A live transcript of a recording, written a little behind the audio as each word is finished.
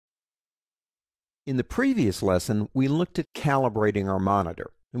In the previous lesson, we looked at calibrating our monitor.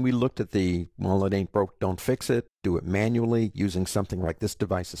 And we looked at well, it ain't broke, don't fix it. Do it manually using something like this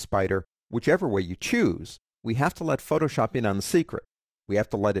device, a spider. Whichever way you choose, we have to let Photoshop in on the secret. We have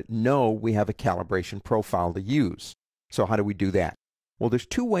to let it know we have a calibration profile to use. So how do we do that? Well, there's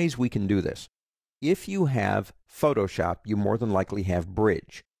two ways we can do this. If you have Photoshop, you more than likely have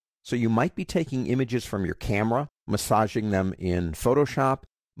Bridge. So you might be taking images from your camera, massaging them in Photoshop,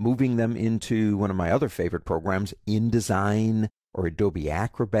 moving them into one of my other favorite programs, InDesign, or Adobe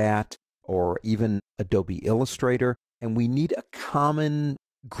Acrobat, or even Adobe Illustrator. And we need a common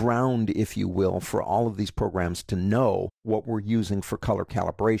ground, if you will, for all of these programs to know what we're using for color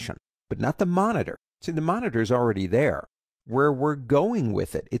calibration, but not the monitor. See, the monitor is already there. Where we're going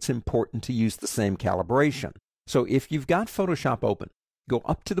with it, it's important to use the same calibration. So if you've got Photoshop open, go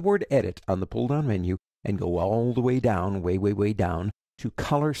up to the word Edit on the pull-down menu and go all the way down, way down, to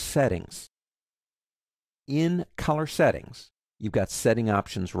Color Settings. In Color Settings, you've got setting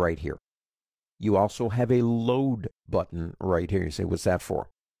options right here. You also have a load button right here. You say, what's that for?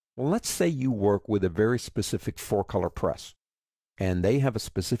 Well, let's say you work with a very specific 4-color press, and they have a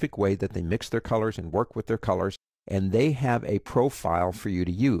specific way that they mix their colors and work with their colors, and they have a profile for you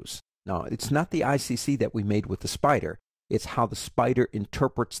to use. Now, it's not the ICC that we made with the spider. It's how the spider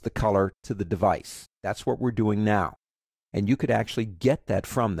interprets the color to the device. That's what we're doing now. And you could actually get that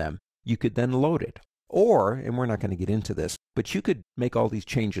from them. You could then load it. Or, and we're not going to get into this, but you could make all these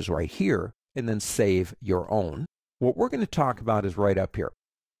changes right here and then save your own. What we're going to talk about is right up here.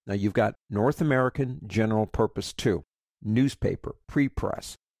 Now you've got North American General Purpose 2, newspaper,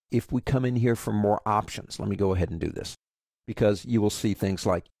 pre-press. If we come in here for more options, let me go ahead and do this, because you will see things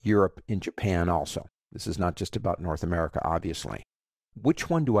like Europe and Japan also. This is not just about North America, obviously. Which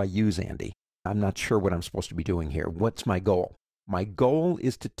one do I use, Andy? I'm not sure what I'm supposed to be doing here. What's my goal? My goal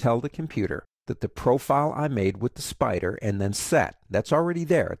is to tell the computer that the profile I made with the spider and then set, that's already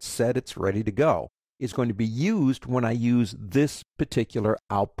there, it's set, it's ready to go, is going to be used when I use this particular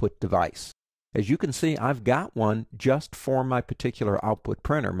output device. As you can see, I've got one just for my particular output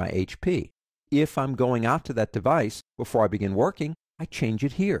printer, my HP. If I'm going out to that device before I begin working, I change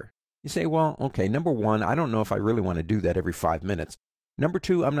it here. You say, well, okay, number one, I don't know if I really want to do that every 5 minutes. Number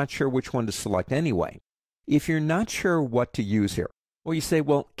two, I'm not sure which one to select anyway. If you're not sure what to use here, well, you say,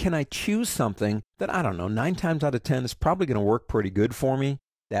 well, can I choose something that, I don't know, 9 times out of 10 is probably going to work pretty good for me?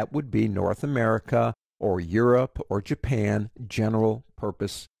 That would be North America or Europe or Japan General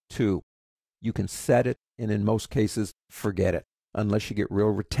Purpose 2. You can set it, and in most cases, forget it, unless you get real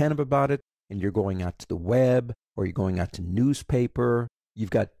retentive about it and you're going out to the web or you're going out to newspaper. You've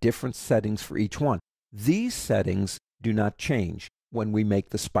got different settings for each one. These settings do not change when we make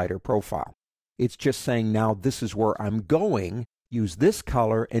the spider profile. It's just saying now this is where I'm going. Use this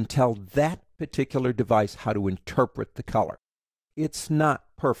color and tell that particular device how to interpret the color. It's not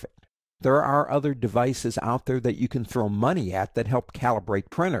perfect. There are other devices out there that you can throw money at that help calibrate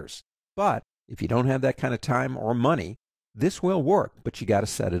printers. But if you don't have that kind of time or money, this will work, but you got to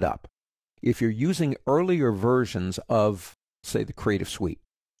set it up. If you're using earlier versions of, say, the Creative Suite,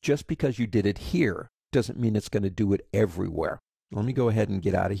 just because you did it here doesn't mean it's going to do it everywhere. Let me go ahead and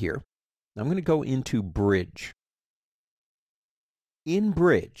get out of here. I'm going to go into Bridge. In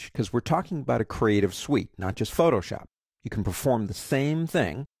Bridge, because we're talking about a Creative Suite, not just Photoshop, you can perform the same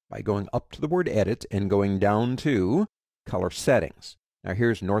thing by going up to the word Edit and going down to Color Settings. Now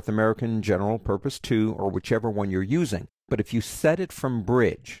here's North American General Purpose 2, or whichever one you're using. But if you set it from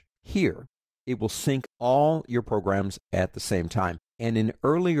Bridge here, it will sync all your programs at the same time. And in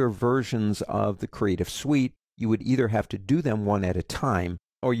earlier versions of the Creative Suite, you would either have to do them one at a time,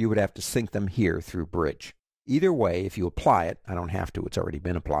 or you would have to sync them here through Bridge. Either way, if you apply it, I don't have to, it's already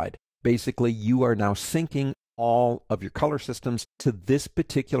been applied. Basically, you are now syncing all of your color systems to this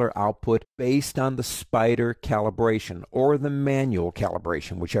particular output based on the spider calibration or the manual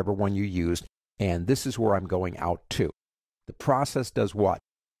calibration, whichever one you used. And this is where I'm going out to. The process does what?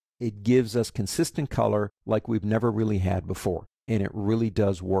 It gives us consistent color like we've never really had before. And it really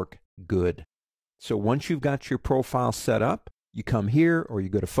does work good. So once you've got your profile set up, you come here or you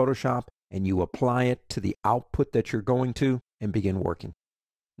go to Photoshop and you apply it to the output that you're going to and begin working.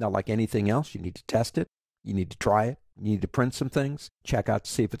 Now, like anything else, you need to test it. You need to try it. You need to print some things, check out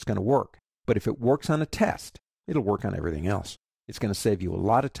to see if it's going to work. But if it works on a test, it'll work on everything else. It's going to save you a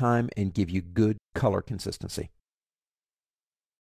lot of time and give you good color consistency.